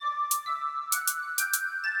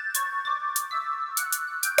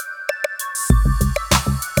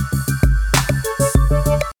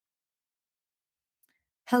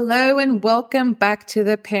Hello and welcome back to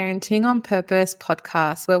the Parenting on Purpose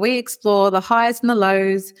podcast, where we explore the highs and the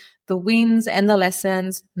lows, the wins and the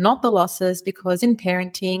lessons, not the losses, because in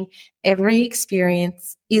parenting, every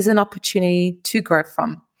experience is an opportunity to grow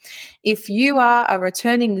from. If you are a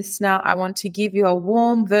returning listener, I want to give you a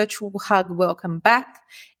warm virtual hug. Welcome back.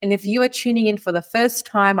 And if you are tuning in for the first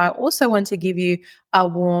time, I also want to give you a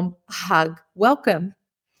warm hug. Welcome.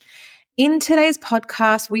 In today's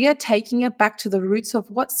podcast, we are taking it back to the roots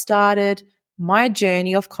of what started my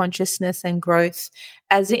journey of consciousness and growth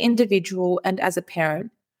as an individual and as a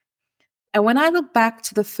parent. And when I look back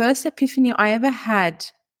to the first epiphany I ever had,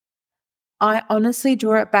 I honestly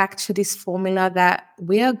draw it back to this formula that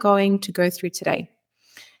we are going to go through today.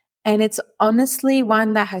 And it's honestly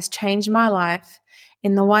one that has changed my life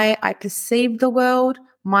in the way I perceive the world,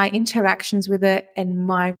 my interactions with it, and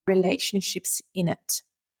my relationships in it.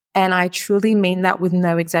 And I truly mean that with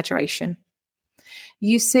no exaggeration.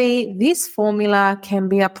 You see, this formula can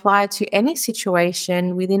be applied to any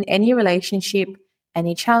situation within any relationship,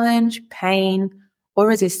 any challenge, pain, or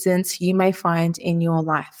resistance you may find in your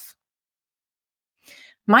life.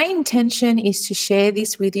 My intention is to share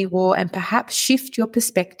this with you all and perhaps shift your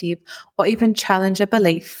perspective or even challenge a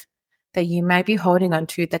belief that you may be holding on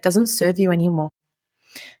to that doesn't serve you anymore.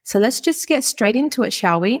 So let's just get straight into it,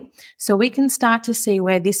 shall we? So we can start to see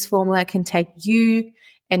where this formula can take you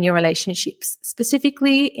and your relationships,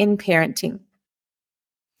 specifically in parenting.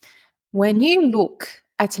 When you look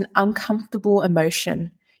at an uncomfortable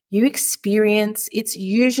emotion you experience, it's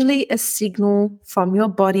usually a signal from your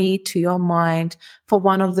body to your mind for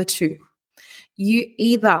one of the two. You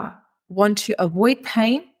either want to avoid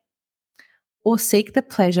pain or seek the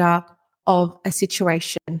pleasure of a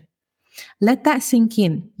situation. Let that sink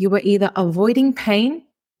in. You were either avoiding pain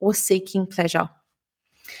or seeking pleasure.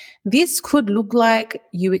 This could look like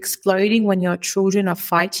you exploding when your children are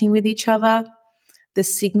fighting with each other. The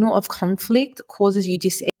signal of conflict causes you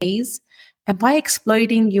dis-ease. And by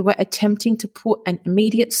exploding, you were attempting to put an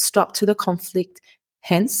immediate stop to the conflict,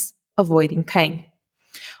 hence avoiding pain.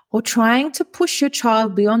 Or trying to push your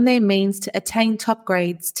child beyond their means to attain top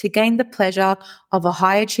grades to gain the pleasure of a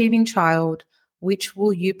high-achieving child, which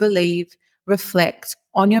will you believe reflect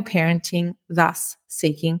on your parenting, thus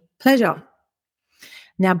seeking pleasure.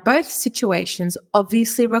 Now, both situations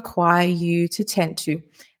obviously require you to tend to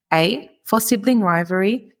A, for sibling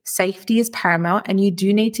rivalry, safety is paramount and you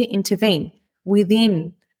do need to intervene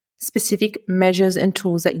within specific measures and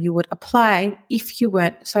tools that you would apply if you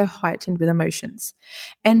weren't so heightened with emotions.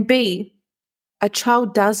 And B, a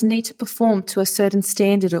child does need to perform to a certain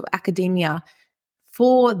standard of academia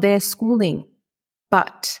for their schooling,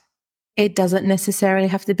 but it doesn't necessarily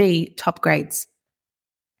have to be top grades.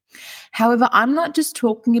 However, I'm not just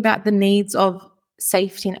talking about the needs of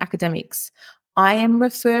safety in academics. I am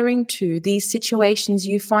referring to these situations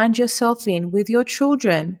you find yourself in with your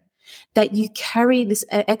children that you carry this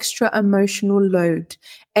extra emotional load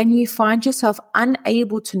and you find yourself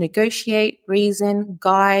unable to negotiate, reason,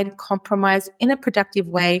 guide, compromise in a productive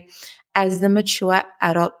way as the mature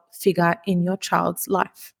adult figure in your child's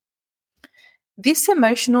life. This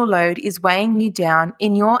emotional load is weighing you down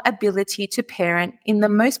in your ability to parent in the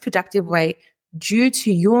most productive way due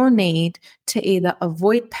to your need to either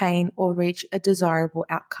avoid pain or reach a desirable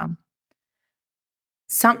outcome.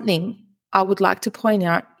 Something I would like to point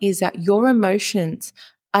out is that your emotions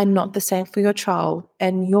are not the same for your child,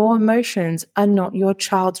 and your emotions are not your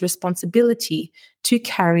child's responsibility to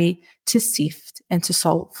carry, to sift, and to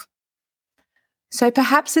solve. So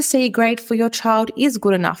perhaps a C grade for your child is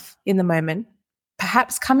good enough in the moment.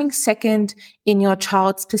 Perhaps coming second in your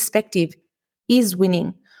child's perspective is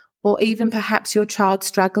winning, or even perhaps your child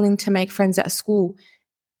struggling to make friends at school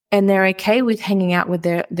and they're okay with hanging out with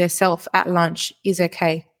their self at lunch is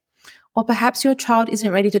okay. Or perhaps your child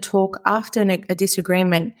isn't ready to talk after a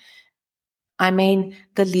disagreement. I mean,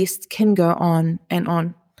 the list can go on and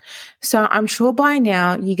on. So I'm sure by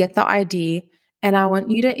now you get the idea, and I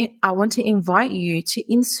want to invite you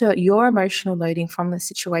to insert your emotional loading from the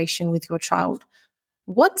situation with your child.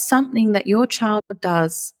 What's something that your child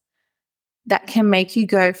does that can make you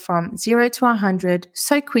go from 0 to 100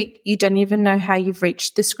 so quick you don't even know how you've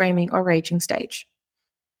reached the screaming or raging stage?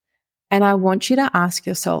 And I want you to ask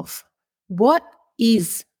yourself, what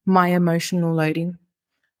is my emotional loading?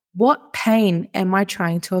 What pain am I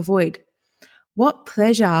trying to avoid? What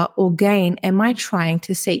pleasure or gain am I trying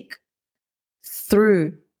to seek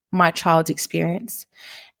through my child's experience?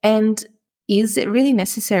 And is it really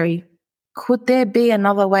necessary? Could there be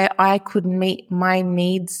another way I could meet my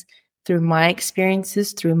needs through my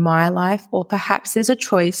experiences, through my life? Or perhaps there's a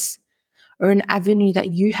choice or an avenue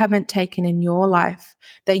that you haven't taken in your life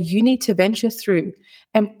that you need to venture through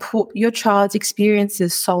and put your child's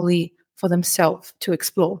experiences solely for themselves to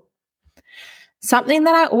explore. Something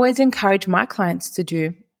that I always encourage my clients to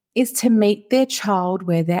do is to meet their child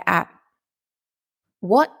where they're at.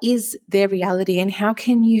 What is their reality and how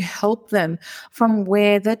can you help them from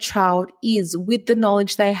where the child is with the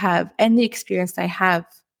knowledge they have and the experience they have?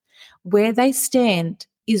 Where they stand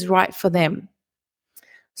is right for them.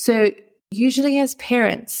 So, usually, as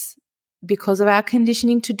parents, because of our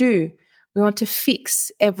conditioning to do, we want to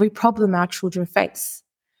fix every problem our children face.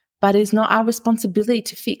 But it's not our responsibility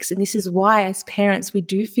to fix. And this is why, as parents, we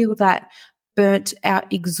do feel that burnt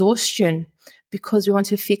out exhaustion because we want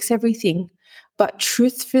to fix everything. But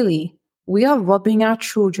truthfully, we are robbing our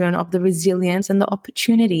children of the resilience and the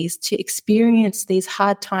opportunities to experience these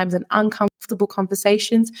hard times and uncomfortable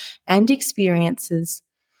conversations and experiences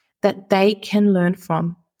that they can learn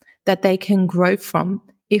from, that they can grow from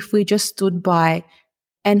if we just stood by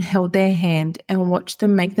and held their hand and watched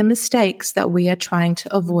them make the mistakes that we are trying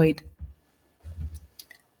to avoid.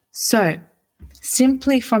 So,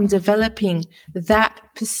 simply from developing that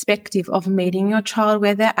perspective of meeting your child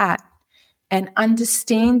where they're at and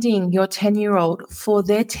understanding your 10-year-old for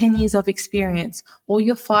their 10 years of experience or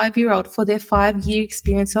your 5-year-old for their 5-year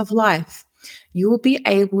experience of life, you will be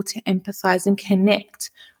able to empathize and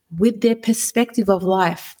connect with their perspective of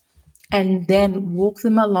life and then walk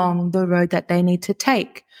them along the road that they need to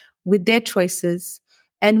take with their choices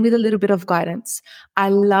and with a little bit of guidance. I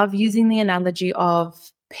love using the analogy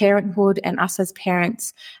of parenthood and us as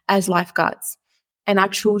parents as lifeguards. And our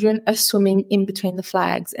children are swimming in between the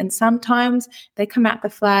flags. And sometimes they come out the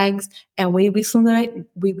flags and we whistle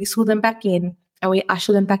them back in and we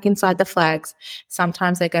usher them back inside the flags.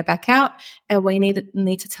 Sometimes they go back out and we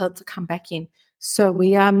need to tell them to come back in. So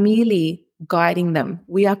we are merely guiding them.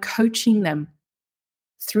 We are coaching them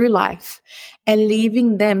through life and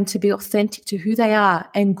leaving them to be authentic to who they are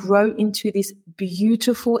and grow into this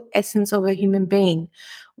beautiful essence of a human being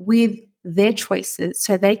with their choices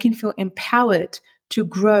so they can feel empowered to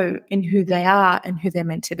grow in who they are and who they're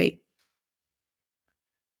meant to be.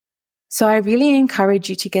 So I really encourage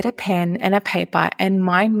you to get a pen and a paper and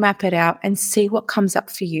mind map it out and see what comes up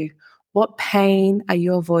for you. What pain are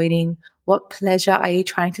you avoiding? What pleasure are you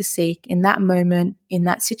trying to seek in that moment, in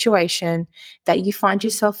that situation that you find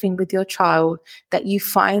yourself in with your child, that you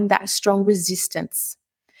find that strong resistance?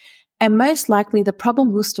 And most likely the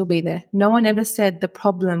problem will still be there. No one ever said the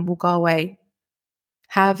problem will go away.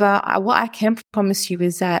 However, what I can promise you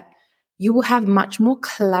is that you will have much more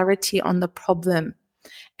clarity on the problem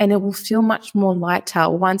and it will feel much more lighter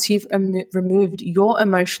once you've removed your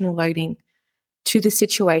emotional loading to the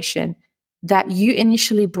situation that you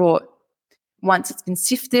initially brought, once it's been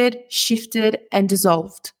sifted, shifted, and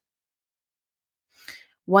dissolved.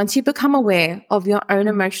 Once you become aware of your own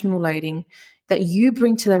emotional loading that you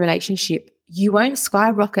bring to the relationship, you won't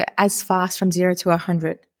skyrocket as fast from 0 to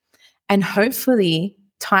 100. And hopefully,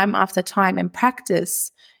 time after time and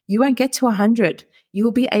practice, you won't get to 100.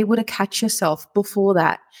 You'll be able to catch yourself before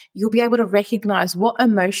that. You'll be able to recognize what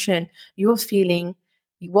emotion you're feeling,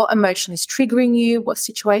 what emotion is triggering you, what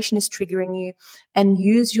situation is triggering you, and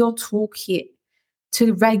use your toolkit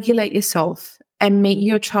to regulate yourself and meet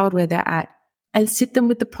your child where they're at and sit them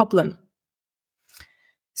with the problem.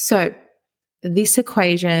 So, this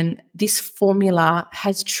equation, this formula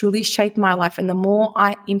has truly shaped my life. And the more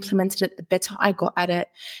I implemented it, the better I got at it.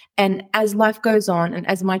 And as life goes on and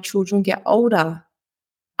as my children get older,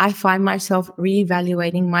 I find myself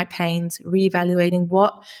reevaluating my pains, reevaluating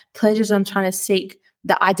what pleasures I'm trying to seek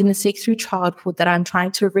that I didn't seek through childhood, that I'm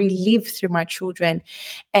trying to relive through my children.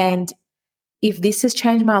 And if this has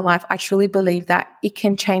changed my life, I truly believe that it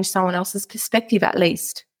can change someone else's perspective at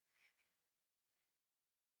least.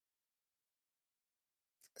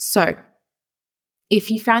 So, if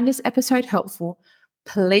you found this episode helpful,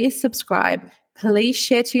 please subscribe. Please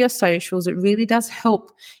share to your socials. It really does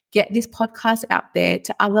help get this podcast out there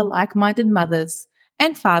to other like-minded mothers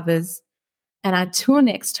and fathers. And until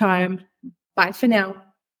next time, bye for now.